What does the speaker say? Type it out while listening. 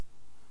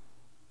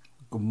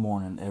Good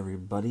morning,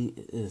 everybody.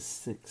 It is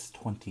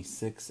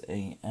 6:26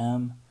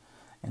 a.m.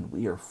 and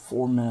we are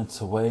 4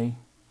 minutes away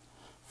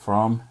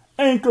from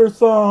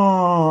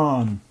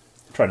Anchorthon.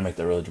 Trying to make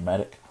that really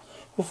dramatic.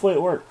 Hopefully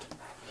it worked.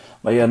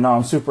 But yeah, no,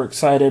 I'm super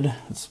excited.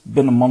 It's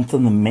been a month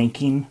in the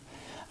making.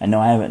 I know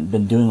I haven't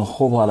been doing a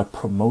whole lot of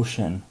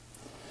promotion.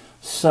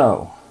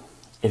 So,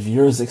 if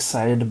you're as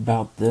excited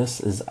about this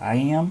as I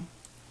am,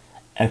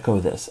 echo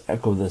this,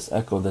 echo this,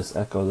 echo this,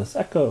 echo this,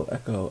 echo,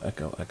 echo,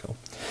 echo, echo.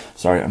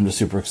 Sorry, I'm just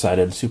super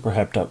excited, super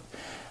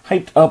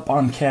hyped up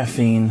on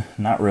caffeine.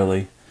 Not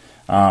really.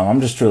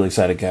 I'm just really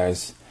excited,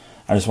 guys.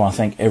 I just want to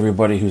thank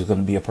everybody who's going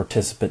to be a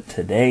participant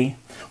today.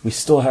 We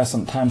still have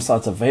some time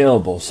slots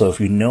available, so if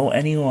you know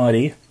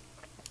anybody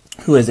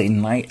who is a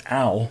night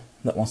owl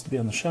that wants to be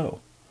on the show,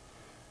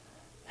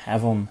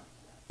 have them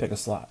pick a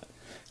slot,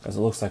 because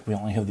it looks like we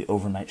only have the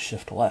overnight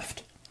shift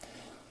left.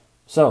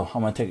 So,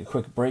 I'm going to take a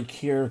quick break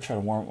here, try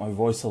to warm up my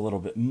voice a little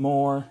bit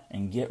more,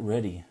 and get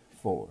ready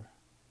for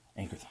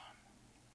Anchorthon.